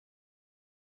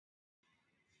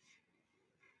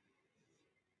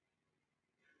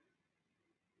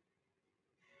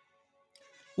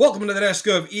Welcome to the desk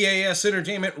of EAS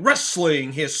Entertainment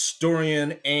Wrestling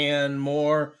Historian and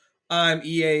more. I'm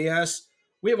EAS.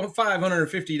 We have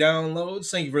 550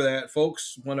 downloads. Thank you for that,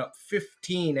 folks. Went up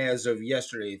 15 as of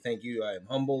yesterday. Thank you. I am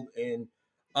humbled and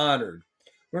honored.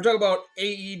 We're going to talk about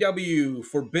AEW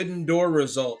Forbidden Door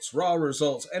results, Raw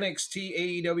results,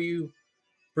 NXT AEW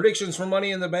predictions for Money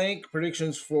in the Bank,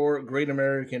 predictions for Great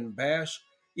American Bash,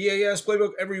 EAS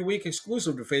Playbook every week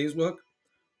exclusive to Facebook.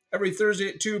 Every Thursday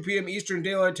at 2 p.m. Eastern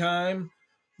Daylight Time.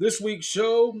 This week's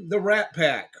show, the Rat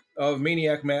Pack of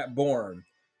Maniac Matt Bourne,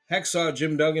 Hacksaw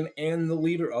Jim Duggan, and the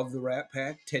leader of the Rat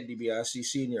Pack, Ted DiBiase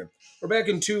Sr. We're back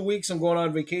in 2 weeks. I'm going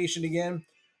on vacation again.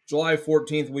 July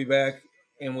 14th, we'll be back,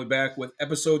 and we're back with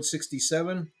episode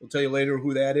 67. We'll tell you later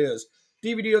who that is.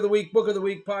 DVD of the week, book of the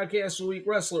week, podcast of the week,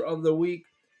 wrestler of the week,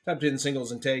 top 10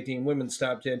 singles and tag team, women's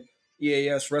top 10,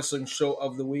 EAS Wrestling Show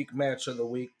of the Week, Match of the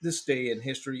Week, This Day in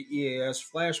History, EAS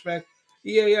Flashback,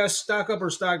 EAS Stock Up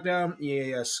or Stock Down,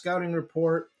 EAS Scouting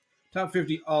Report, Top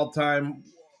 50 All-Time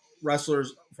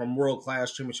Wrestlers from World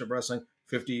Class Championship Wrestling,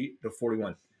 50 to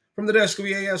 41. From the desk of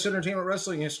EAS Entertainment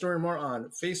Wrestling History more on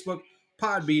Facebook,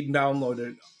 Podbean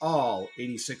downloaded all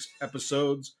 86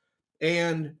 episodes,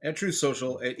 and at Truth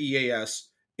Social at EAS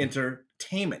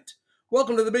Entertainment.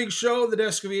 Welcome to the big show, the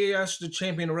Desk of EAS, the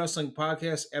Champion of Wrestling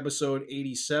Podcast, episode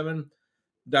 87.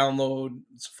 Download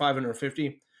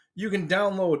 550. You can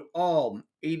download all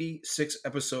 86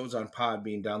 episodes on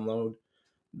Podbean. Download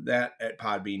that at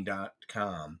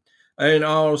podbean.com. And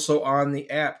also on the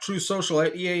app, True Social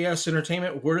at EAS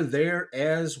Entertainment. We're there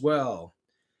as well.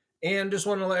 And just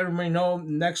want to let everybody know,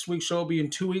 next week's show will be in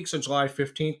 2 weeks on July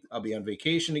 15th. I'll be on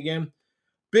vacation again.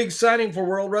 Big signing for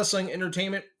World Wrestling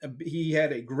Entertainment. He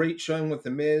had a great showing with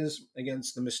The Miz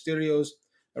against the Mysterios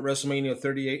at WrestleMania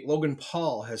 38. Logan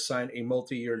Paul has signed a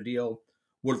multi-year deal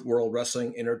with World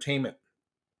Wrestling Entertainment.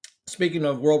 Speaking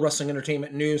of World Wrestling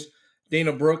Entertainment news,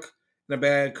 Dana Brooke in a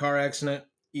bad car accident.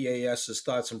 EAS's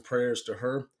thoughts and prayers to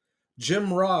her.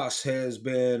 Jim Ross has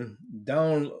been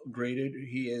downgraded.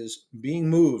 He is being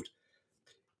moved.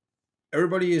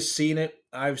 Everybody has seen it.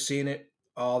 I've seen it.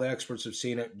 All the experts have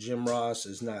seen it. Jim Ross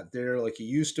is not there like he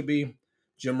used to be.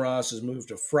 Jim Ross has moved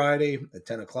to Friday at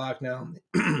 10 o'clock now.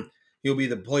 He'll be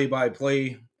the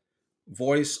play-by-play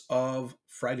voice of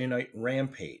Friday Night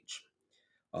Rampage,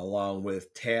 along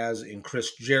with Taz and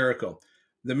Chris Jericho.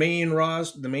 The main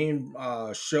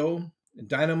show,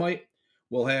 Dynamite,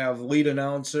 will have lead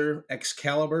announcer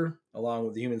Excalibur, along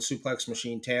with the Human Suplex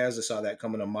Machine Taz. I saw that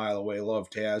coming a mile away. Love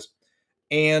Taz.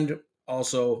 And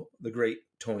also the great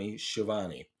Tony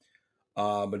Schiavone.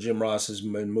 But Jim Ross has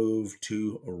been moved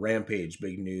to Rampage.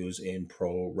 Big news in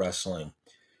pro wrestling.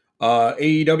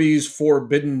 AEW's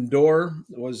Forbidden Door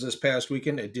was this past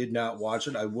weekend. I did not watch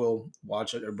it. I will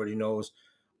watch it. Everybody knows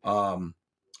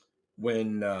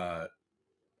when I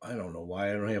don't know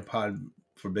why I don't have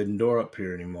Forbidden Door up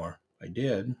here anymore. I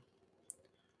did.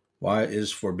 Why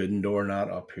is Forbidden Door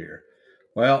not up here?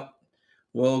 Well,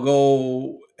 we'll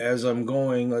go as I'm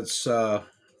going. Let's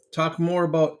talk more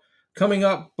about coming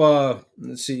up.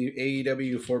 Let's see,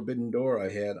 AEW Forbidden Door I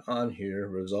had on here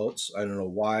results. I don't know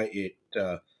why it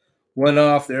went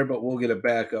off there, but we'll get it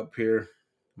back up here.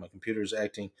 My computer's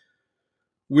acting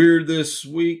weird this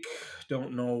week.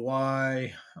 Don't know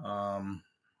why.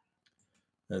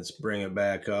 Let's bring it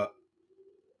back up.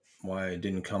 Why it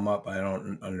didn't come up, I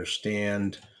don't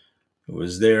understand. It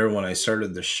was there when I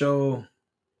started the show.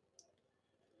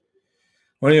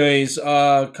 Well, anyways,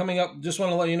 coming up, just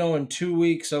want to let you know in 2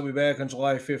 weeks, I'll be back on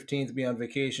July 15th, be on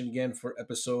vacation again for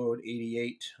episode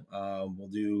 88. We'll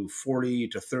do 40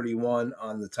 to 31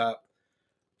 on the top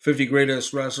 50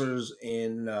 greatest wrestlers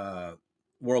in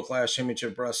World Class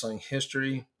Championship Wrestling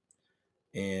history.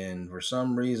 And for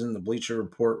some reason, the Bleacher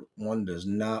Report one does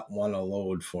not want to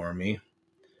load for me.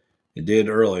 It did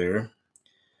earlier.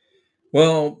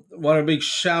 Well, want a big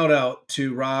shout out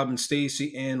to Rob and Stacy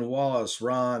in Wallace,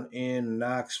 Ron in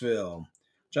Knoxville,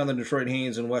 Jonathan Detroit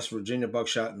Haynes in West Virginia,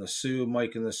 Buckshot in the Sioux,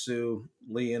 Mike in the Sioux,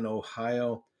 Lee in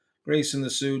Ohio, Grace in the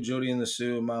Sioux, Jody in the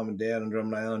Sioux, Mom and Dad in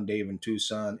Drummond Island, Dave in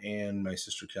Tucson, and my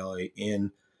sister Kelly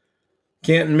in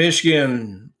Canton,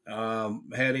 Michigan.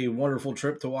 Had a wonderful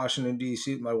trip to Washington,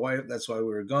 D.C. with my wife. That's why we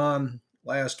were gone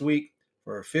last week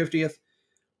for our 50th.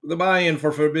 The buy-in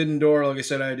for Forbidden Door, like I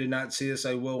said, I did not see this.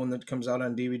 I will when it comes out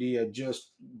on DVD. I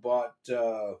just bought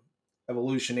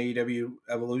Evolution, AEW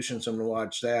Evolution, so I'm going to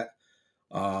watch that.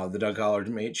 The Doug Holler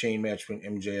chain match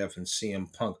between MJF and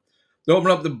CM Punk. To open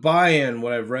up the buy-in,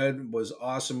 what I've read was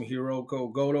awesome.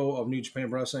 Hiroko Goto of New Japan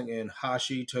Wrestling and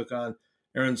Hashi took on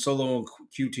Aaron Solo and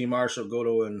QT Marshall.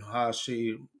 Goto and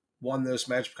Hashi won this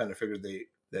match. Kind of figured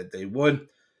that they would.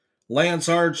 Lance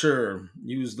Archer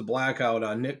used the blackout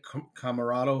on Nick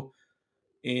Camarado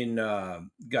in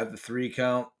got the 3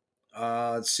 count.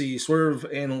 Let's see, Swerve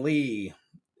and Lee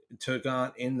took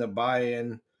on in the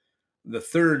buy-in. The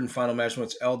third and final match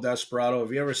was El Desperado.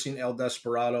 Have you ever seen El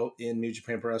Desperado in New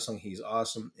Japan Pro Wrestling? He's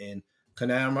awesome. In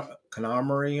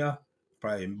Kanamaria,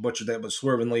 probably butchered that, but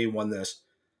Swerve and Lee won this.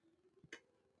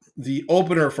 The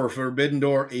opener for Forbidden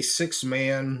Door, a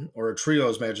 6-man or a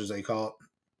trios match as they call it.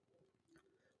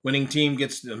 Winning team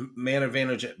gets the man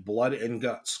advantage at Blood and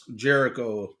Guts.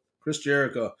 Chris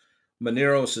Jericho,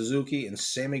 Minoru Suzuki, and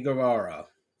Sammy Guevara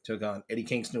took on Eddie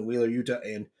Kingston, Wheeler Yuta,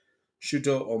 and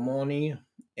Shuto Omoni.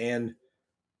 And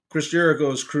Chris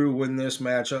Jericho's crew win this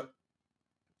matchup.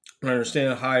 I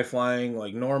understand high flying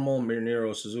like normal.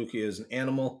 Minoru Suzuki is an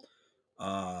animal.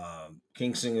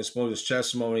 Kingston exposed his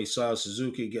chest the moment he saw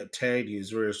Suzuki get tagged. He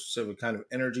has very specific kind of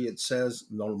energy, it says,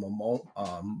 normal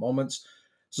moments.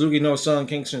 Suzuki no selling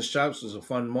Kingston's chops was a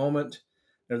fun moment.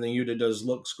 Everything Yuta does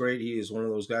looks great. He is one of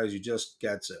those guys who just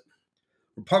gets it.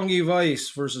 Roppongi Vice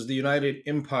versus the United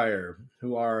Empire,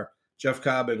 who are Jeff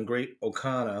Cobb and Great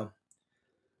Okana.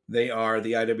 They are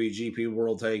the IWGP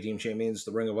World Tag Team Champions,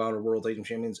 the Ring of Honor World Tag Team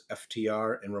Champions,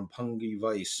 FTR, and Roppongi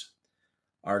Vice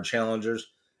are challengers.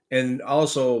 And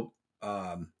also,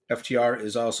 FTR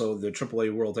is also the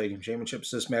AAA World Tag Team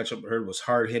Championships. This matchup I heard was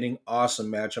hard hitting, awesome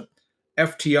matchup.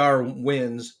 FTR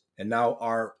wins and now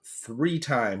are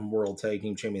 3-time World Tag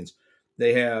Team Champions.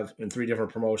 They have in 3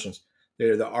 different promotions.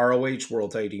 They're the ROH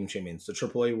World Tag Team Champions, the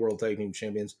AAA World Tag Team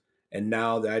Champions, and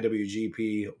now the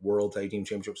IWGP World Tag Team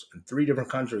Championships in 3 different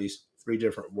countries, 3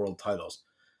 different world titles.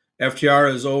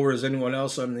 FTR is over as anyone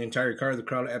else on the entire card. The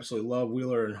crowd absolutely love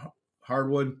Wheeler and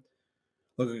Hardwood.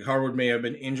 Look like Hardwood may have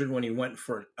been injured when he went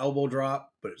for an elbow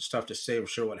drop, but it's tough to say for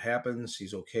sure what happens.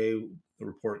 He's okay. The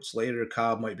reports later,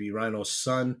 Cobb might be Rhino's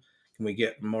son. Can we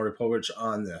get Maury Povich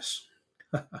on this?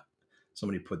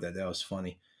 Somebody put that. That was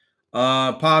funny.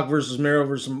 Pac versus Miro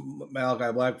versus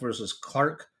Malachi Black versus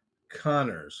Clark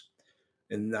Connors.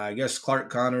 And I guess Clark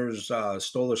Connors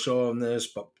stole the show on this,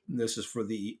 but this is for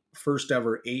the first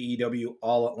ever AEW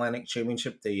All Atlantic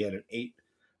Championship. They had an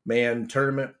 8-man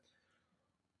tournament.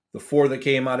 The 4 that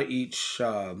came out of each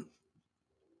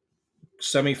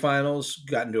semifinals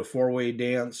got into a 4-way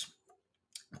dance.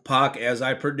 Pac, as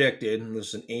I predicted,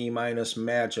 this is an A-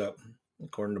 matchup,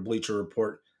 according to Bleacher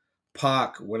Report.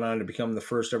 Pac went on to become the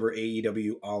first ever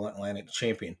AEW All Atlantic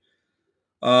champion.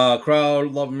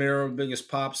 Crowd loved Miro, biggest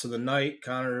pops of the night.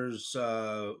 Connors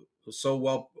was so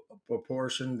well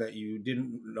proportioned that you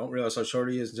don't realize how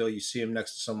short he is until you see him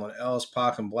next to someone else.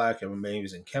 Pac and Black have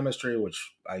amazing chemistry,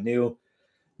 which I knew.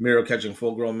 Miro catching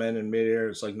full-grown men in midair,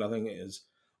 it's like nothing. Is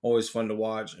always fun to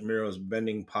watch. And Miro's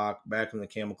bending Pac back in the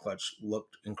camel clutch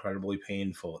looked incredibly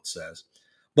painful, it says.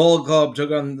 Bullet Club took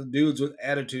on the Dudes with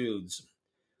Attitudes.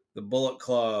 The Bullet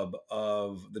Club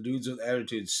of the Dudes with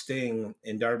Attitudes, Sting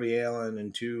and Darby Allin,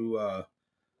 and 2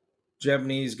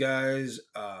 Japanese guys,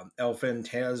 El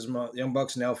Fantasma, Young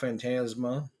Bucks and El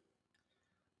Fantasma,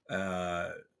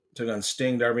 took on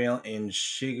Sting, Darby Allin, and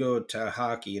Shingo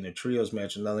Takagi in a trios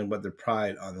match with nothing but their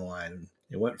pride on the line.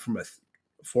 It went from a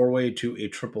 4-way to a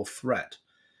triple threat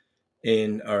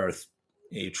in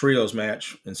a trios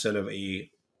match instead of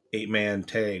a 8-man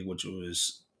tag, which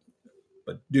was.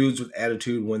 But Dudes with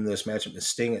Attitude win this matchup. And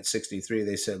Sting at 63,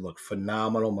 they said, look,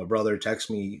 phenomenal. My brother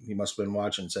texted me, he must have been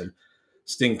watching, said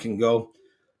Sting can go.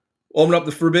 Open up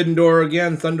the Forbidden Door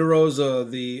again. Thunder Rosa,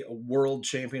 the world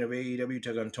champion of AEW,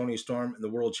 took on Tony Storm, and the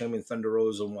world champion Thunder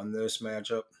Rosa won this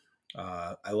matchup.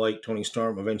 I like Tony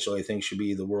Storm. Eventually, I think should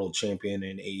be the world champion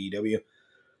in AEW.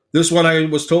 This one, I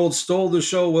was told, stole the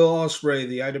show. Will Ospreay,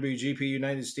 the IWGP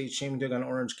United States champion, took on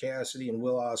Orange Cassidy, and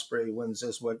Will Ospreay wins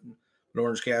this one. But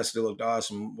Orange Cassidy looked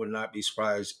awesome. Would not be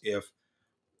surprised if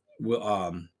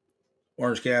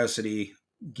Orange Cassidy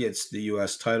gets the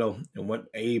U.S. title. It went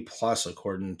A+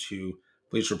 according to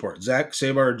Bleacher Report. Zack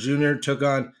Sabre Jr. took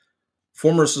on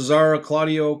former Cesaro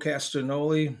Claudio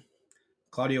Castagnoli.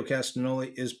 Claudio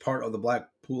Castagnoli is part of the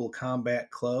Blackpool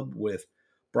Combat Club with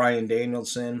Bryan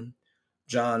Danielson,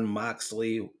 Jon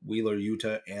Moxley, Wheeler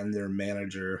Yuta, and their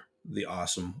manager, the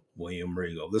awesome William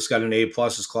Regal. This got an A+.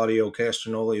 As Claudio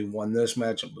Castagnoli won this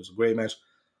match. It was a great match.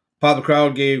 Pop the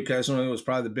crowd gave Castagnoli was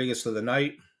probably the biggest of the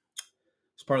night.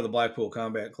 It's part of the Blackpool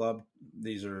Combat Club.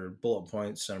 These are bullet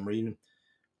points I'm reading.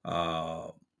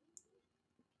 Castagnoli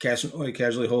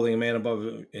casually holding a man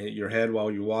above your head while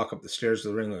you walk up the stairs to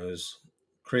the ring was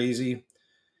crazy.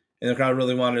 And the crowd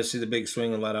really wanted to see the big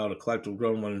swing and let out a collective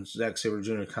groan when Zack Sabre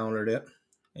Jr. countered it.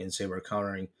 And Sabre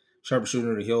countering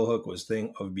sharpshooter to heel hook was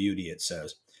thing of beauty, it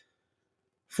says.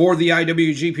 For the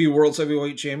IWGP World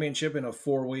Heavyweight Championship in a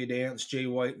four-way dance, Jay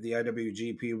White, the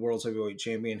IWGP World Heavyweight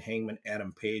Champion, Hangman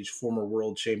Adam Page, former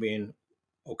World Champion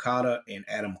Okada, and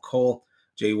Adam Cole.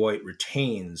 Jay White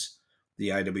retains the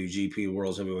IWGP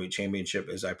World Heavyweight Championship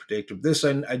as I predicted. This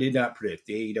I did not predict.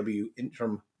 The AEW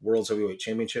Interim World Heavyweight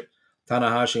Championship.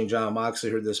 Tanahashi and John Moxley.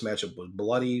 Heard this matchup was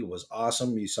bloody, was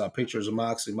awesome. You saw pictures of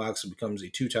Moxley. Moxley becomes a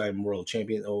two-time world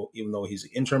champion, even though he's an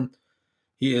interim.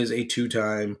 He is a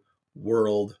two-time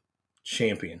world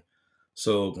champion.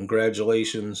 So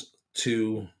congratulations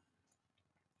to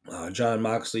John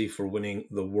Moxley for winning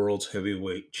the World's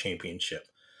Heavyweight Championship.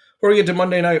 Before we get to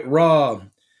Monday Night Raw,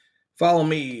 follow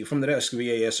me from the desk of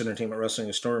EAS Entertainment Wrestling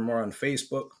and Story More on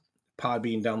Facebook,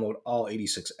 Podbean, download all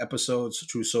 86 episodes,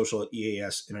 True Social at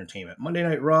EAS Entertainment. Monday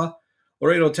Night Raw,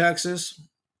 Laredo, Texas,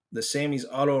 the Sammy's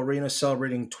Auto Arena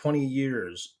celebrating 20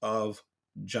 years of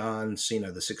John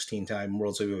Cena, the 16-time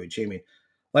World Heavyweight Champion.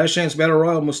 Last Chance Battle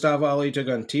Royal, Mustafa Ali took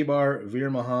on T-Bar, Veer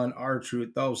Mahan,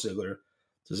 R-Truth, Dolph Ziggler,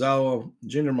 Tozawa,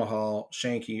 Jinder Mahal,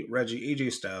 Shanky, Reggie,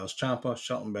 AJ Styles, Ciampa,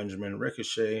 Shelton Benjamin,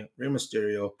 Ricochet, Rey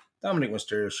Mysterio, Dominic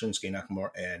Mysterio, Shinsuke Nakamura,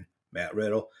 and Matt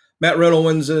Riddle. Matt Riddle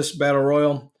wins this Battle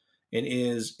Royal and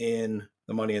is in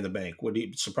the Money in the Bank. Would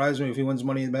it surprise me if he wins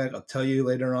Money in the Bank? I'll tell you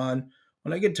later on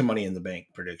when I get to Money in the Bank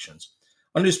predictions.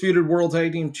 Undisputed World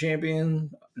Tag Team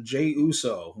Champion Jey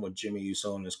Uso with Jimmy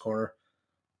Uso in his corner.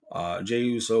 Jey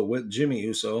Uso with Jimmy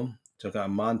Uso took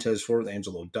on Montez Ford with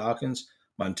Angelo Dawkins.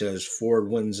 Montez Ford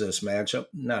wins this matchup.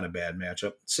 Not a bad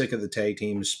matchup. Sick of the tag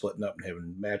teams splitting up and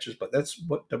having matches, but that's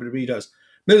what WWE does.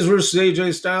 Miz versus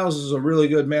AJ Styles is a really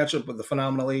good matchup with the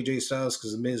phenomenal AJ Styles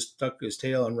because the Miz stuck his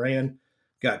tail and ran.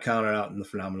 Got counted out, and the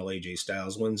phenomenal AJ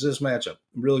Styles wins this matchup.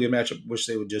 Really good matchup. Wish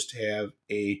they would just have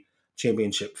a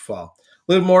championship fall.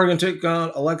 Liv Morgan take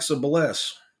on Alexa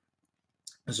Bliss.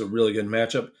 It's a really good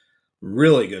matchup.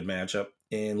 Really good matchup.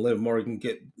 And Liv Morgan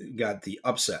got the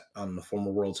upset on the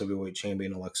former World Heavyweight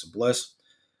Champion Alexa Bliss.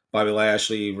 Bobby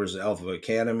Lashley versus Alpha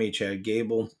Academy, Chad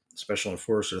Gable, Special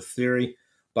Enforcer Theory.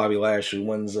 Bobby Lashley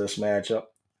wins this matchup.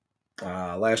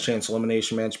 Last Chance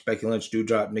Elimination match, Becky Lynch,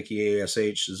 Doudrop, Nikki ASH,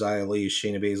 Xia Li,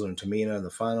 Shayna Baszler, and Tamina in the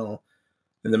final.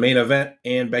 In the main event,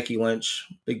 and Becky Lynch,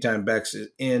 Big Time Bex is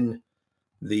in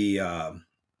the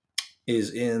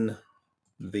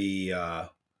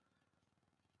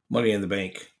Money in the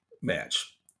Bank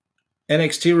match.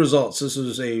 NXT results. This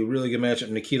was a really good matchup.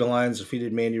 Nikita Lyons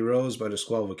defeated Mandy Rose by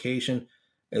disqualification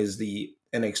as the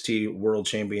NXT World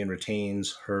Champion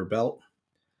retains her belt.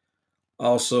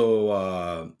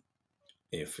 Also,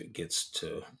 if it gets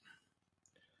to...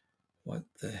 What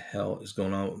the hell is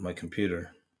going on with my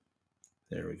computer?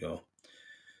 There we go.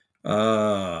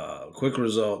 Quick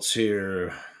results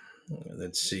here.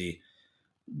 Let's see.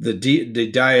 The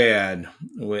Dyad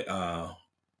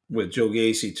with Joe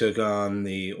Gacy took on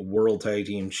the World Tag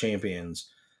Team Champions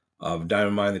of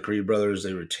Diamond Mine, the Creed Brothers.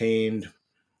 They retained.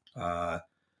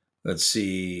 Let's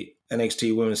see.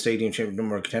 NXT Women's Tag Team Champion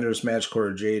number contenders match.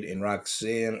 Cora Jade and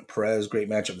Roxanne Perez. Great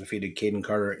matchup. Defeated Kaden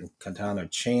Carter and Katana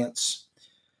Chance.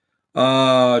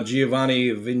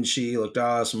 Giovanni Vinci looked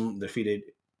awesome. Defeated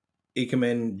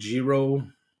Ikemen Jiro.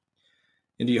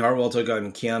 Indy Hartwell took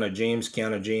on Kiana James.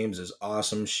 Kiana James is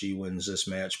awesome. She wins this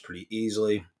match pretty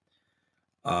easily.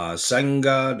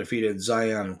 Senga defeated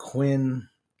Zion Quinn,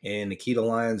 and Nikita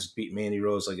Lyons beat Mandy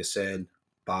Rose, like I said,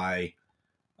 by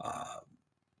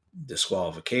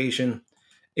disqualification.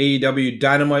 AEW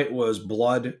Dynamite was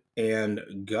blood and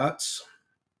guts.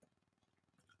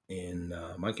 And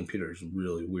my computer is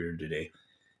really weird today.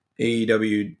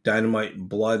 AEW Dynamite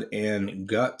Blood and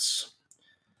Guts.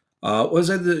 Was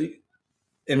at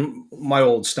in my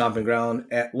old stomping ground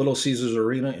at Little Caesars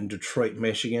Arena in Detroit,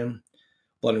 Michigan.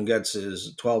 Blood and Guts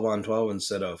is 12 on 12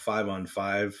 instead of 5 on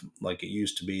 5 like it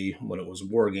used to be when it was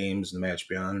War Games and the Match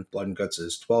Beyond. Blood and Guts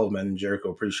is 12 men.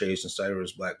 Jericho Appreciation Society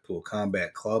is Blackpool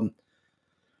Combat Club.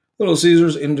 Little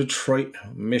Caesars in Detroit,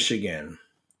 Michigan.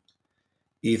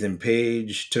 Ethan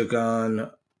Page took on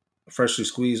Freshly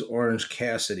Squeezed Orange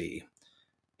Cassidy.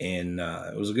 And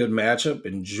it was a good matchup.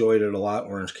 Enjoyed it a lot.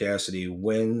 Orange Cassidy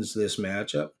wins this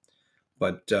matchup.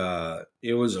 But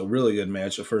it was a really good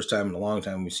match. The first time in a long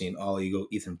time we've seen All Ego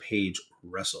Ethan Page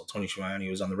wrestle. Tony Schiavone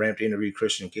was on the ramp to interview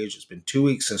Christian Cage. It's been 2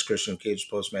 weeks since Christian Cage's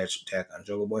post-match attack on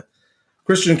Jungle Boy.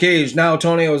 Christian Cage. Now,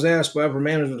 Tony, I was asked by upper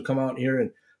management to come out here and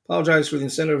apologize for the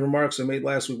insensitive remarks I made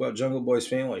last week about Jungle Boy's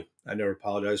family. I never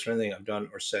apologize for anything I've done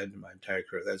or said in my entire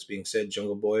career. That's being said,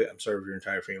 Jungle Boy, I'm sorry if your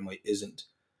entire family isn't,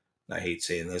 I hate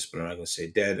saying this, but I'm not going to say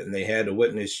dead, and they had to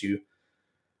witness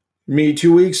me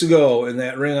 2 weeks ago in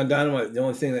that ring on Dynamite. The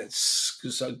only thing that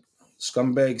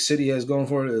Scumbag City has going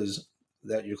for it is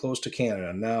that you're close to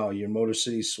Canada. Now, your Motor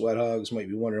City Sweat Hogs might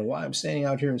be wondering why I'm standing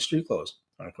out here in street clothes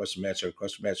on a question match or a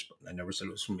question match. I never said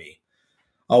it was for me.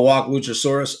 I'll walk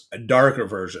Luchasaurus, a darker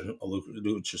version of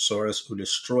Luchasaurus, who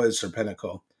destroyed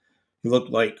Serpentico. He looked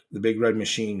like the Big Red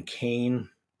Machine Kane.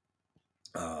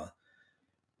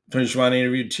 Tony Schiavone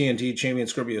interviewed TNT champion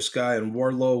Scorpio Sky and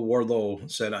Wardlow.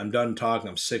 Wardlow said, "I'm done talking.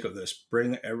 I'm sick of this.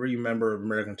 Bring every member of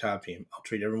American Top Team. I'll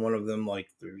treat every one of them like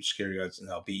they're scary guys, and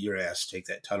I'll beat your ass. Take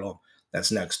that title.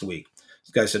 That's next week."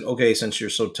 This guy said, "Okay, since you're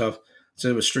so tough, let's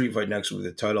have a street fight next week with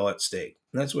the title at stake."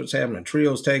 And that's what's happening.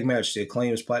 Trios tag match. The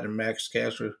Acclaims, Platinum Max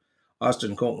Caster,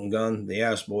 Austin Colton Gunn, the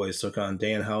Ass Boys took on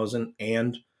Danhausen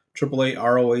and AAA,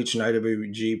 ROH, and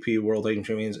IWGP World Heavyweight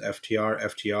Champions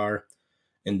FTR,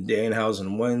 and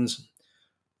Danhausen wins.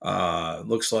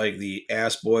 Looks like the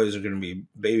Ass Boys are going to be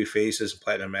baby faces.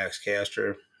 Platinum Max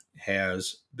Caster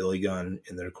has Billy Gunn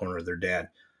in their corner of their dad.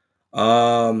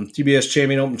 TBS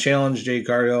Champion Open Challenge. Jade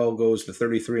Cargill goes to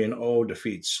 33-0,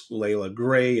 defeats Layla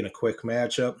Gray in a quick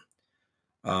matchup.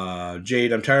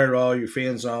 Jade, I'm tired of all your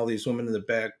fans and all these women in the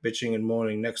back bitching and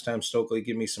moaning. Next time, Stokely,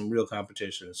 give me some real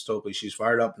competition. Stokely, she's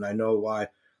fired up, and I know why.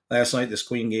 Last night, this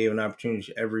queen gave an opportunity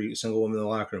to every single woman in the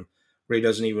locker room. Ray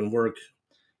doesn't even work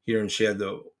here, and she had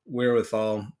the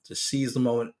wherewithal to seize the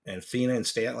moment. And Athena and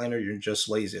Statlander, you're just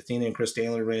lazy. Athena and Chris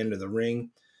Stanley ran to the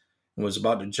ring and was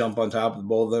about to jump on top of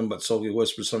both of them, but Sophie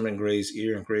whispered something in Gray's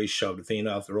ear, and Gray shoved Athena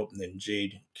off the rope, and then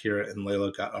Jade, Kira, and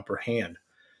Layla got upper hand.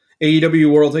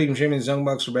 AEW World Tag Team Champions Young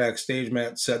Bucks are backstage.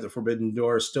 Matt said the Forbidden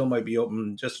Door still might be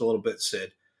open just a little bit,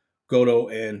 Sid. Goto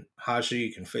and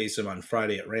Hashi can face him on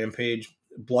Friday at Rampage.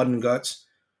 Blood and Guts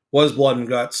was Blood and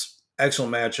Guts.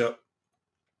 Excellent matchup.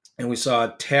 And we saw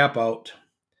a tap out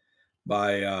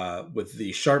by with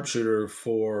the sharpshooter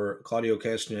for Claudio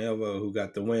Castagnova, who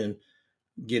got the win,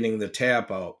 getting the tap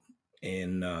out.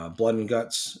 And Blood and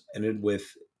Guts ended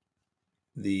with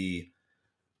the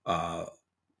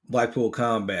Blackpool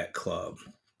Combat Club.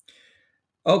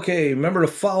 Okay, remember to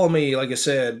follow me. Like I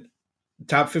said,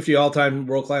 top 50 all-time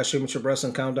world-class championship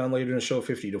wrestling countdown later in the show,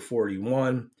 50 to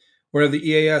 41. We're going to the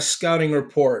EAS scouting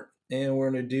report, and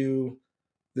we're going to do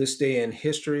this day in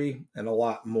history and a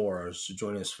lot more. So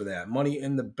join us for that. Money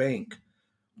in the Bank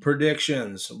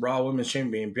predictions: Raw Women's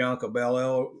Champion Bianca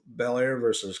Belair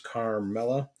versus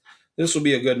Carmella. This will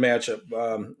be a good matchup.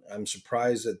 I'm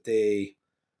surprised that they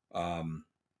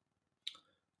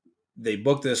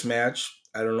booked this match.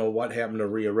 I don't know what happened to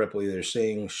Rhea Ripley. They're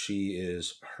saying she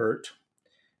is hurt,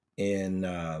 and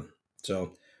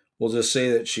so we'll just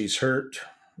say that she's hurt.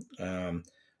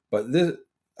 But this,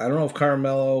 I don't know if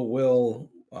Carmella will.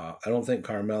 I don't think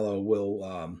Carmella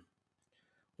will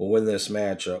win this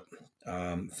matchup.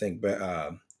 I think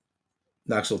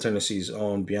Knoxville, Tennessee's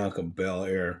own Bianca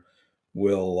Belair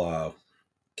will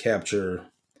capture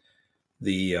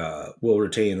will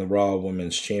retain the Raw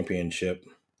Women's Championship,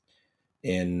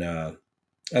 and I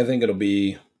think it'll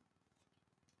be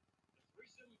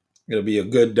a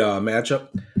good matchup.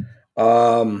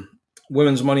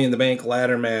 Women's Money in the Bank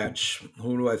ladder match.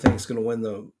 Who do I think is going to win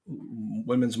the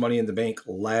Women's Money in the Bank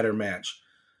ladder match?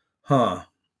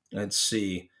 Let's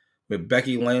see. We have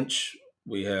Becky Lynch.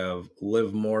 We have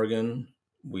Liv Morgan.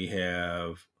 We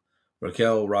have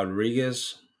Raquel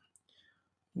Rodriguez.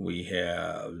 We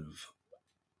have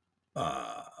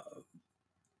a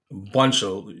bunch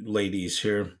of ladies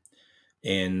here.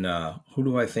 And who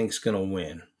do I think is going to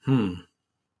win?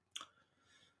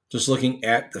 Just looking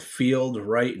at the field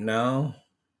right now,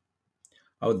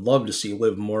 I would love to see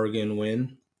Liv Morgan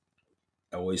win.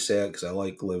 I always say it because I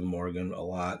like Liv Morgan a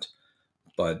lot.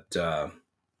 But I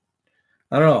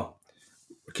don't know.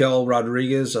 Raquel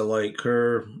Rodriguez, I like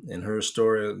her and her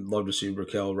story. I'd love to see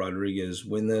Raquel Rodriguez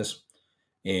win this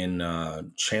and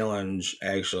challenge,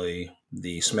 actually,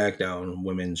 the SmackDown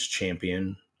Women's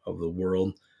Champion of the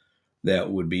world.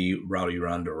 That would be Rowdy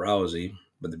Ronda Rousey.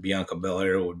 But the Bianca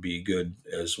Belair would be good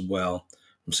as well.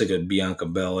 I'm sick of Bianca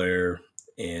Belair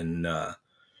and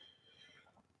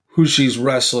who she's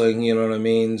wrestling, you know what I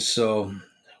mean? So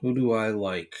who do I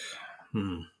like?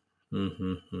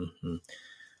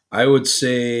 I would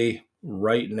say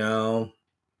right now,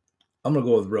 I'm going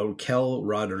to go with Raquel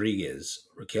Rodriguez.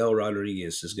 Raquel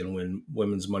Rodriguez is going to win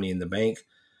Women's Money in the Bank.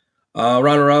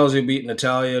 Ronda Rousey beat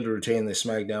Natalya to retain the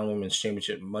SmackDown Women's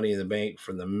Championship Money in the Bank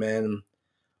for the men.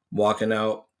 Walking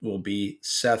out will be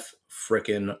Seth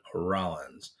frickin'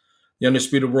 Rollins. The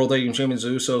Undisputed World Tag Team Champions, the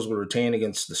Usos, will retain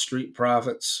against the Street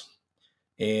Profits.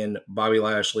 And Bobby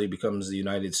Lashley becomes the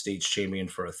United States Champion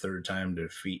for a third time to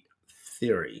defeat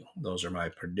Theory. Those are my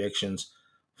predictions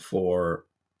for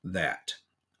that.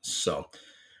 So,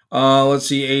 let's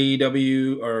see.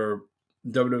 AEW or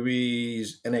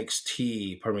WWE's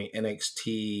NXT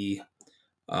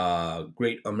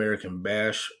Great American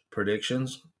Bash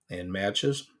predictions and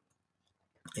matches.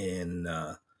 And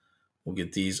we'll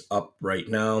get these up right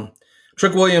now.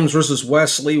 Trick Williams versus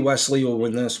Wesley. Wesley will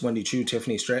win this. Wendy Choo,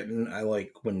 Tiffany Stratton. I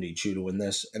like Wendy Choo to win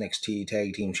this. NXT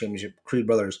Tag Team Championship. Creed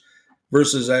Brothers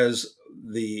versus as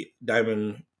the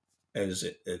Diamond as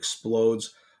it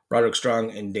explodes. Roderick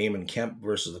Strong and Damon Kemp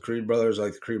versus the Creed Brothers. I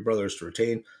like the Creed Brothers to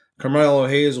retain. Carmelo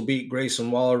Hayes will beat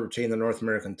Grayson Waller, retain the North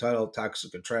American title.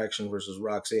 Toxic Attraction versus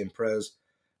Roxanne Perez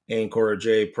and Cora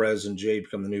Jade. Perez and Jade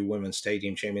become the new women's tag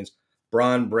team champions.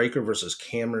 Braun Breaker versus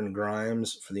Cameron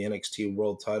Grimes for the NXT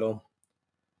World title.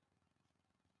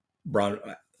 Wow,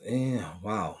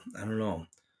 I don't know.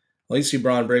 I'd like to see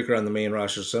Braun Breaker on the main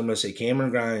roster, so I'm going to say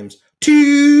Cameron Grimes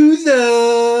to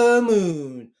the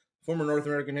moon. Former North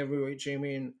American Heavyweight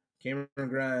Champion Cameron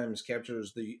Grimes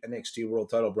captures the NXT World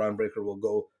title. Braun Breaker will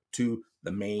go to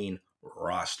the main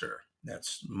roster.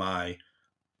 That's my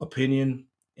opinion,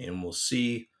 and we'll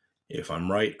see if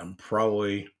I'm right. I'm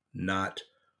probably not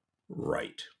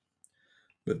right.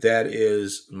 But that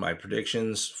is my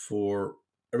predictions for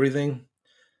everything.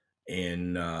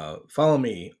 And follow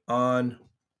me on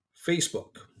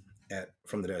Facebook at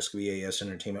From the Desk of EAS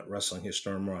Entertainment Wrestling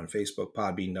History. More on Facebook,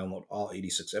 Podbean, download all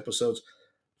 86 episodes.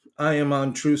 I am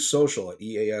on Truth Social at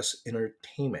EAS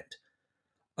Entertainment.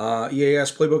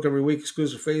 EAS Playbook every week,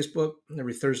 exclusive Facebook,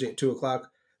 every Thursday at 2 o'clock.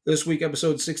 This week,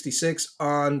 episode 66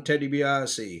 on Ted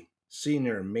DiBiase,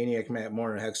 Senior, Maniac Matt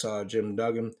Moore, and Hacksaw Jim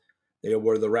Duggan. They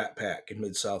were the Rat Pack in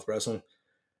Mid-South Wrestling.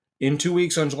 In 2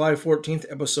 weeks, on July 14th,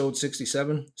 episode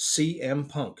 67, CM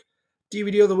Punk.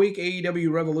 DVD of the Week,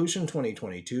 AEW Revolution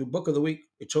 2022. Book of the Week,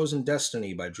 A Chosen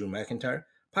Destiny by Drew McIntyre.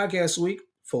 Podcast of the Week,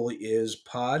 Fully Is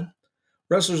Pod.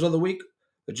 Wrestlers of the Week,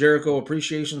 the Jericho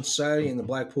Appreciation Society and the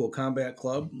Blackpool Combat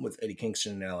Club with Eddie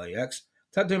Kingston and LAX.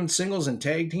 Top 10 singles and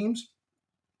tag teams.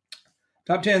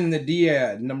 Top 10, the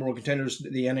DIAD, number one contenders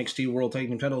to the NXT World Tag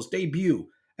Team titles debut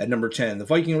at number 10. The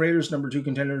Viking Raiders, number 2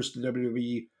 contenders to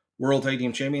WWE World Tag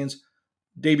Team Champions,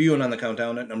 debuting on the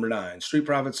countdown at number 9. Street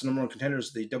Profits, number 1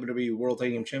 contenders to the WWE World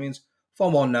Tag Team Champions,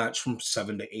 fall 1 notch from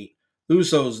 7 to 8. The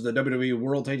Usos, the WWE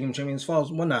World Tag Team Champions,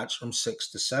 falls 1 notch from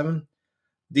 6 to 7.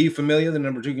 The Familia, the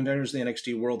number 2 contenders to the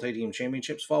NXT World Tag Team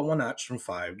Championships, fall 1 notch from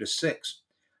 5 to 6.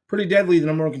 Pretty Deadly, the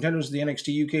number 1 contenders to the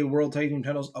NXT UK World Tag Team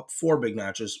titles, up 4 big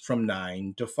notches from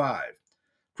 9 to 5.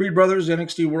 Creed Brothers, the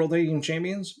NXT World Tag Team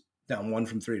Champions, down 1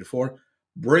 from 3 to 4.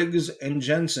 Briggs and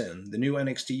Jensen, the new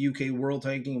NXT UK World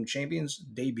Tag Team Champions,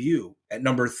 debut at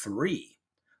number 3.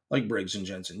 Like Briggs and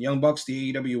Jensen. Young Bucks,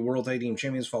 the AEW World Tag Team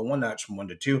Champions, fall 1 notch from 1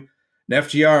 to 2. And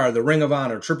FTR, the Ring of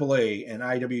Honor, AAA, and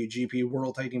IWGP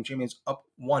World Tag Team Champions, up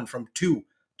 1 from 2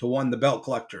 to 1. The Belt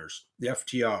Collectors, the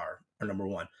FTR, are number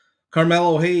 1.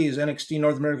 Carmelo Hayes, NXT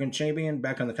North American Champion,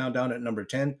 back on the countdown at number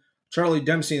 10. Charlie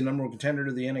Dempsey, the number 1 contender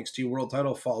to the NXT World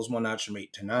title, falls 1 notch from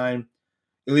 8 to 9.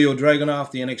 Ilya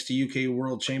Dragunov, the NXT UK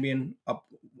World Champion,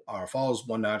 falls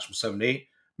 1 notch from 7 to 8.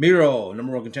 Miro,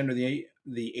 number 1 contender to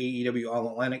the AEW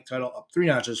All Atlantic title, up 3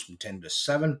 notches from 10 to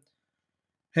 7.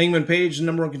 Hangman Page, the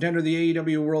number 1 contender to the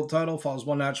AEW World title, falls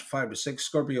 1 notch from 5 to 6.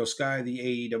 Scorpio Sky,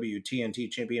 the AEW TNT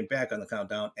Champion, back on the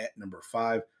countdown at number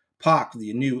 5. Pac,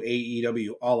 the new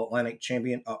AEW All Atlantic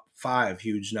Champion, up 5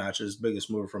 huge notches,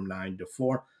 biggest move from 9 to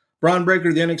 4. Braun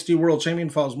Breaker, the NXT World Champion,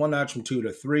 falls 1 notch from 2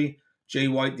 to 3. Jay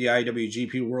White, the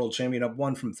IWGP World Champion, up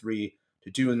 1 from 3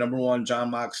 to 2. And number 1, Jon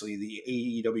Moxley, the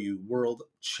AEW World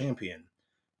Champion,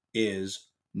 is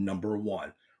number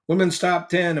 1. Women's top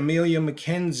 10, Amelia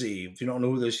McKenzie. If you don't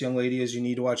know who this young lady is, you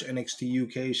need to watch NXT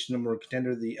UK. She's number 1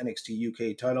 contender to the NXT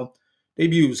UK title.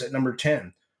 Debuts at number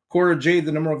 10. Cora Jade,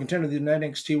 the number 1 contender to the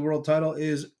NXT World title,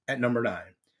 is at number 9.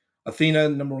 Athena,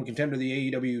 the number 1 contender to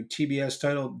the AEW TBS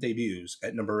title, debuts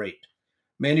at number 8.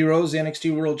 Mandy Rose, the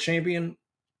NXT World Champion,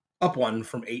 up 1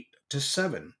 from 8 to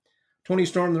 7. Toni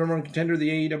Storm, the number 1 contender to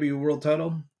the AEW World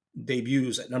title,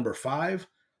 debuts at number 5.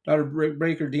 Dr.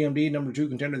 Breaker DMD, number 2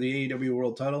 contender to the AEW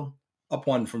World title, up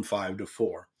 1 from 5 to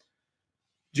 4.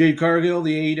 Jade Cargill,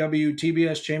 the AEW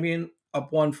TBS champion,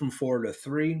 up 1 from 4 to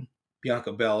 3.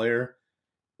 Bianca Belair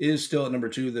is still at number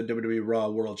 2, the WWE Raw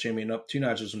World Champion, up 2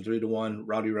 notches from 3 to 1.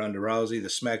 Rowdy Ronda Rousey, the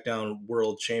SmackDown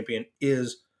World Champion,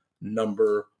 is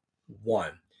number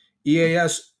 1.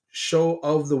 EAS Show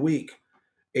of the Week,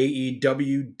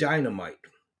 AEW Dynamite.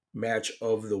 Match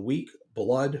of the Week,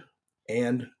 Blood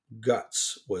and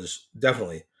Guts was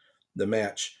definitely the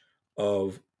match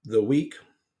of the week.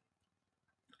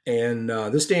 And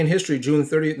this day in history, June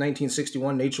 30th,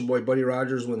 1961, Nature Boy Buddy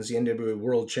Rogers wins the NWA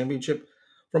World Championship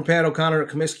from Pat O'Connor at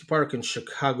Comiskey Park in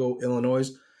Chicago,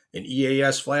 Illinois. An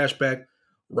EAS flashback,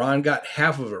 Ron got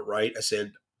half of it right. I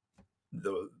said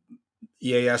The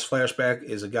EAS flashback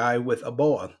is a guy with a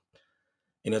boa,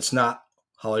 and it's not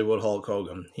Hollywood Hulk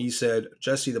Hogan. He said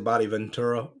Jesse the Body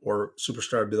Ventura or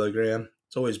Superstar Billy Graham.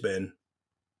 It's always been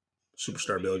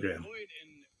Superstar Billy Graham.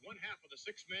 In one half of the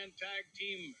six-man tag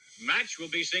team match, we'll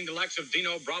be seeing the likes of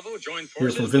Dino Bravo join forces.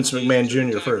 Here's from Vince McMahon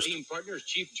Jr. first. Team partners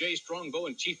Chief Jay Strongbow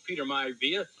and Chief Peter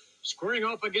Maivia squaring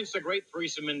off against a great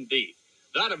threesome indeed.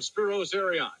 That of Spiros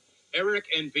Arion, Eric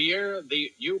and Pierre,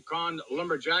 the Yukon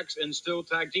Lumberjacks, and still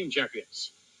tag team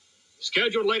champions.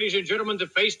 Scheduled, ladies and gentlemen, to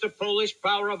face the Polish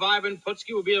power of Ivan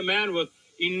Putski will be a man with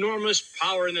enormous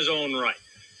power in his own right.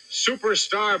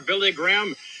 Superstar Billy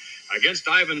Graham against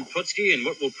Ivan Putski in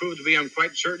what will prove to be, I'm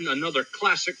quite certain, another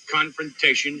classic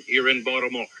confrontation here in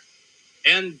Baltimore.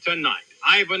 And tonight,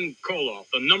 Ivan Koloff,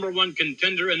 the number one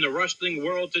contender in the wrestling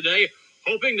world today,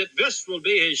 hoping that this will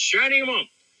be his shining moment,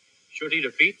 should he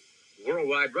defeat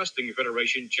Worldwide Wrestling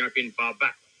Federation champion Bob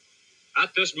Backlund.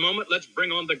 At this moment, let's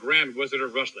bring on the Grand Wizard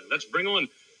of Wrestling. Let's bring on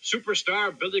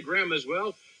superstar Billy Graham as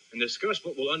well and discuss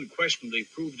what will unquestionably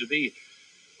prove to be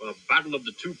a battle of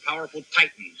the two powerful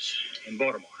titans in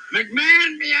Baltimore.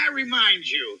 McMahon, may I remind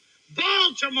you,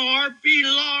 Baltimore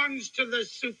belongs to the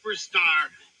superstar.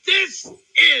 This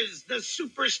is the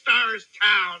superstar's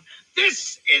town.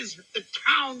 This is the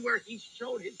town where he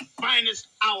showed his finest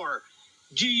hour.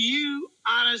 Do you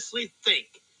honestly think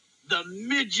the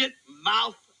midget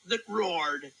mouth that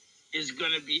roared is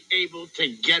going to be able to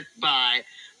get by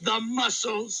the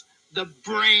muscles, the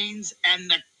brains, and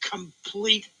the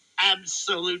complete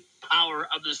absolute power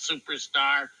of the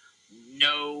superstar?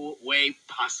 No way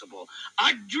possible.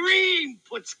 A dream,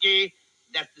 Putski,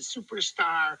 that the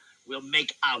superstar will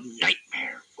make a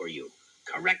nightmare for you.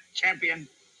 Correct, champion?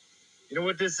 You know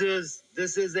what this is?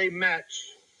 This is a match.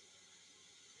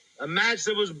 A match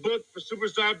that was booked for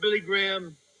superstar Billy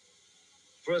Graham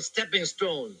for a stepping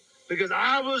stone. Because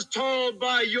I was told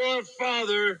by your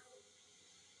father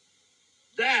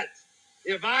that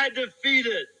if I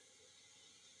defeated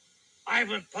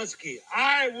Ivan Putski,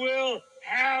 I will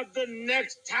have the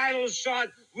next title shot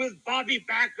with Bobby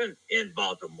Backlund in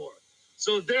Baltimore.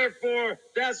 So therefore,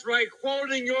 that's right,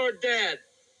 quoting your dad,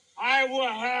 I will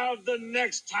have the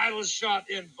next title shot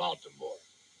in Baltimore.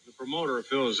 The promoter,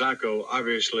 Phil Zacco,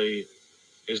 obviously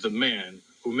is the man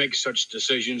who makes such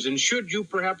decisions. And should you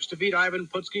perhaps defeat Ivan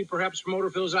Putski, perhaps promoter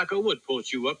Phil Zacco would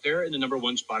put you up there in the number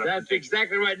one spot. That's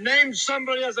exactly right. Name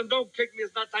somebody else, and don't kick me,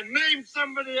 it's not time. Name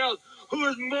somebody else who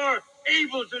is more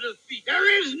able to defeat.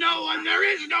 There is no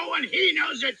one. He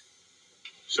knows it.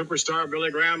 Superstar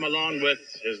Billy Graham, along with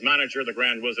his manager, the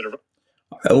Grand Wizard of...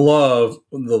 I love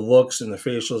the looks and the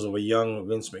facials of a young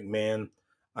Vince McMahon.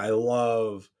 I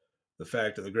love the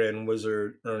fact of the Grand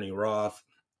Wizard, Ernie Roth.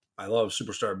 I love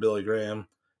superstar Billy Graham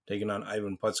taking on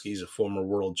Ivan Putski. He's a former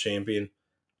world champion.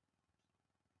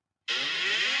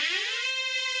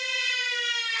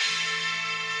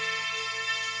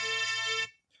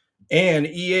 And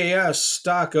EAS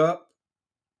stock up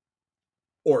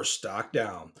or stock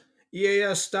down.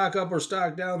 EAS stock up or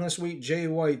stock down this week. Jay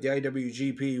White, the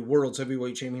IWGP World's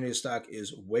Heavyweight Champion, his stock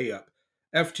is way up.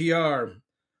 FTR,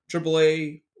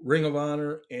 AAA, Ring of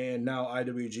Honor, and now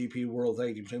IWGP World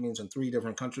Tag Team Champions in 3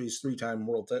 different countries, 3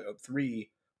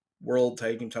 World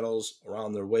Tag Team titles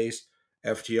around their waist.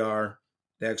 FTR,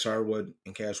 Dax Harwood,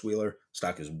 and Cash Wheeler,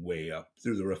 stock is way up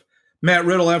through the roof. Matt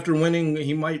Riddle, after winning,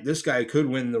 this guy could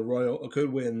win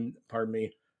Mr.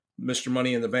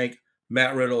 Money in the Bank.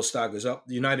 Matt Riddle's stock is up.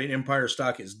 The United Empire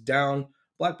stock is down.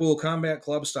 Blackpool Combat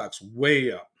Club stock's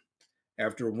way up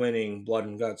after winning Blood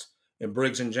and Guts. And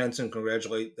Briggs and Jensen,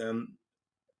 congratulate them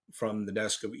from the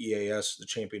desk of EAS, the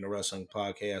Champion of Wrestling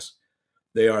podcast.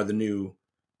 They are the new,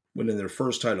 winning their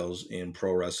first titles in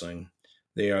pro wrestling.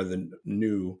 They are the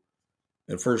new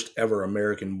and first ever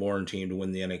American-born team to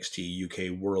win the NXT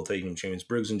UK World Tag Team Champions.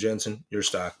 Briggs and Jensen, your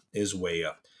stock is way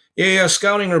up. EAS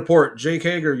Scouting Report. Jake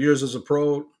Hager, years as a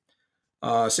pro,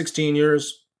 16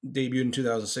 years, debuted in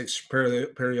 2006,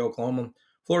 Perry, Oklahoma.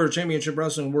 Florida Championship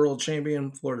Wrestling World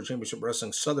Champion, Florida Championship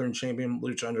Wrestling Southern Champion,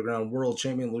 Lucha Underground World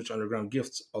Champion, Lucha Underground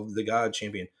Gifts of the God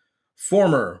Champion.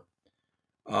 Former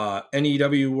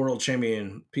NEW World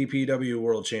Champion, PPW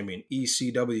World Champion,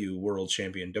 ECW World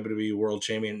Champion, WWE World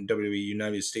Champion, WWE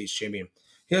United States Champion.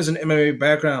 He has an MMA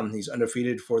background. He's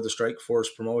undefeated for the Strike Force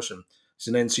promotion.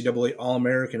 He's an NCAA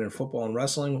All-American in football and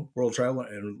wrestling, world traveler,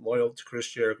 and loyal to Chris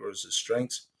Jericho as his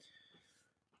strengths.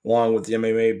 Along with the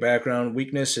MMA background,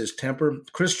 weakness is temper.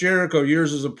 Chris Jericho,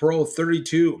 years as a pro,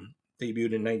 32,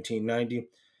 debuted in 1990.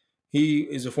 He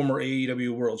is a former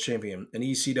AEW World Champion, an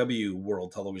ECW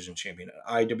World Television Champion,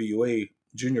 an IWA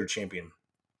Junior Champion.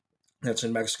 That's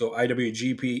in Mexico.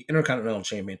 IWGP Intercontinental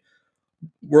Champion.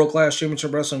 World Class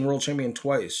Championship Wrestling World Champion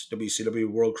twice, WCW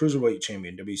World Cruiserweight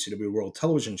Champion, WCW World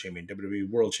Television Champion, WWE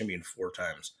World Champion 4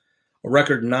 times. A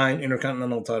record 9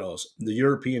 Intercontinental titles, the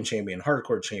European Champion,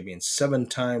 Hardcore Champion,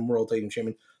 7-time World Tag Team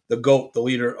Champion, the GOAT, the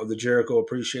leader of the Jericho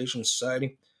Appreciation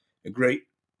Society, a great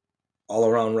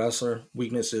all-around wrestler.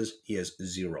 Weaknesses, he has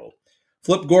 0.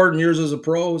 Flip Gordon, years as a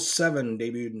pro, 7,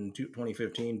 debuted in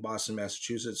 2015, Boston,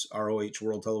 Massachusetts, ROH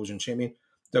World Television Champion,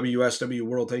 WSW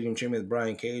World Tag Team Champion with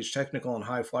Brian Cage, technical and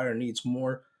high flyer, needs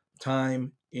more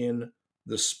time in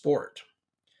the sport.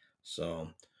 So,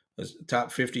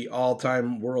 top 50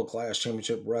 all-time world-class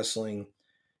championship wrestling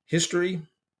history.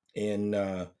 And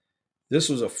this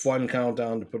was a fun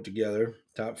countdown to put together.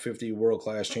 Top 50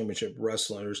 world-class championship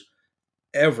wrestlers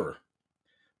ever.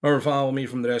 Remember, follow me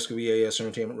from the desk of EAS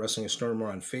Entertainment Wrestling Historian.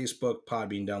 More on Facebook,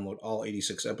 Podbean, download all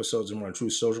 86 episodes, and more on True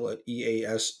Social at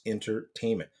EAS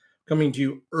Entertainment. Coming to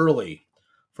you early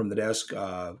from the desk.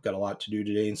 Got a lot to do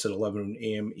today instead of 11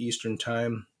 a.m. Eastern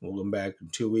time. We'll come back in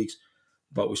 2 weeks,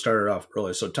 but we started off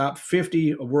early. So top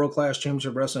 50 of world-class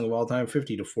championship wrestling of all time,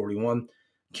 50 to 41.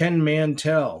 Ken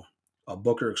Mantell, a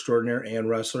booker extraordinaire and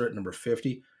wrestler at number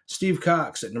 50. Steve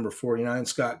Cox at number 49.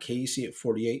 Scott Casey at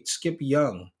 48. Skip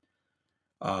Young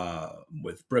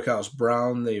with Brickhouse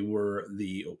Brown. They were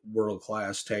the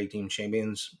world-class tag team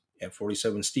champions at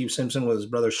 47. Steve Simpson with his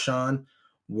brother Sean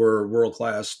were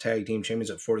world-class tag team champions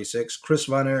at 46. Chris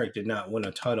Von Erich did not win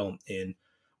a title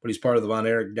but he's part of the Von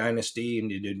Erich dynasty,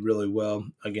 and he did really well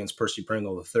against Percy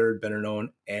Pringle III, better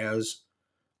known as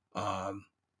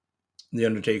The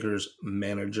Undertaker's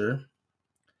manager.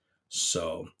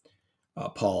 So,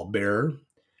 Paul Bearer.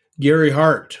 Gary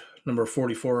Hart, number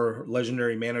 44,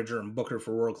 legendary manager and booker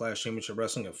for World Class Championship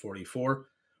Wrestling at 44.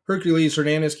 Hercules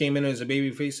Hernandez came in as a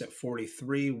babyface at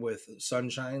 43 with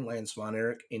Sunshine, Lance Von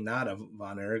Erich, not a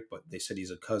Von Erich, but they said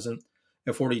he's a cousin,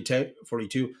 at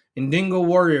 42. And Dingo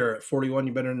Warrior at 41.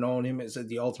 You better know him as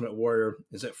the Ultimate Warrior,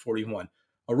 is at 41.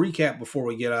 A recap before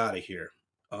we get out of here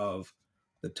of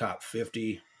the top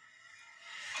 50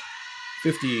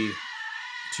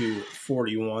 to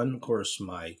 41. Of course,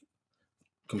 my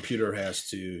computer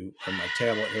my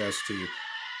tablet has to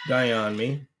die on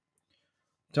me.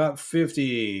 Top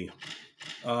 50.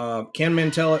 Ken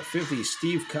Mantell at 50.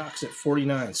 Steve Cox at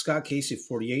 49. Scott Casey at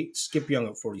 48. Skip Young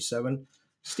at 47.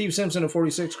 Steve Simpson at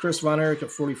 46. Chris Von Erich at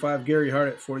 45. Gary Hart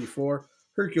at 44.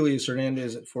 Hercules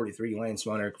Hernandez at 43. Lance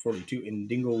Von Erich at 42. And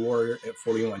Dingo Warrior at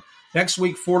 41. Next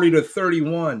week, 40 to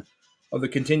 31 of the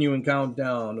continuing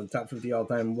countdown of the top 50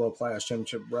 all-time world-class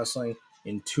championship wrestling.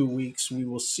 In 2 weeks, we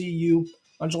will see you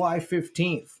on July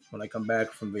 15th when I come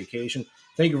back from vacation.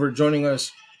 Thank you for joining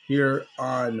us here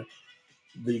on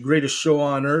the greatest show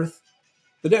on earth,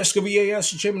 the Desk of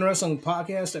EAS Champion Wrestling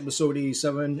Podcast, episode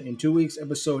 87. In 2 weeks,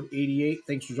 episode 88.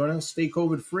 Thanks for joining us. Stay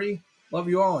COVID-free. Love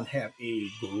you all and have a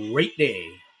great day.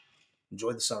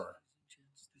 Enjoy the summer.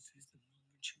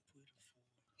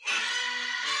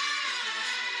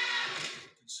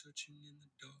 Searching in the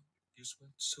dark, your sweat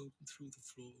soaking through the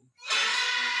floor.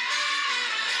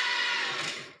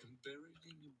 And buried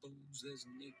in your bones, there's a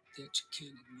nick that you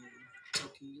can't ignore.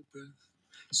 Taking your breath,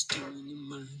 still in your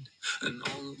mind, and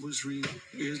all that was real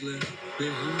is left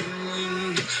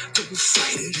behind. Don't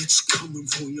fight it, it's coming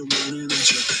for your running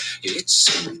at you.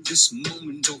 It's in this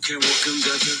moment, don't care what comes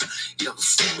after. You're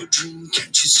from a dream,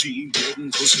 can't you see,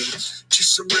 getting closer.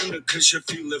 Just surrender, cause you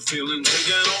feel the feeling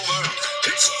taking over.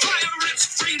 It's fire, it's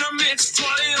freedom, it's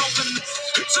flying open.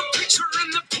 It's a picture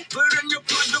in the pulpit and your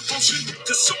blood devotion.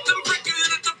 There's something breaking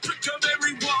at the brick of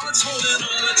every wall. It's holding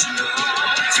on, let you know.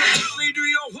 So really do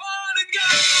you want to go?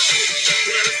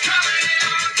 Where it's coming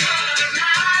on color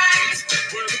lines,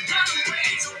 where the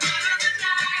runaways are running the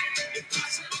night.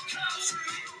 Impossible comes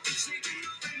true, it's taking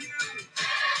over you.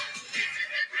 This is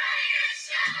the greatest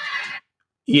show.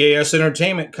 EAS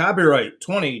Entertainment, copyright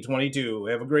 2022.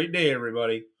 Have a great day,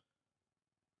 everybody.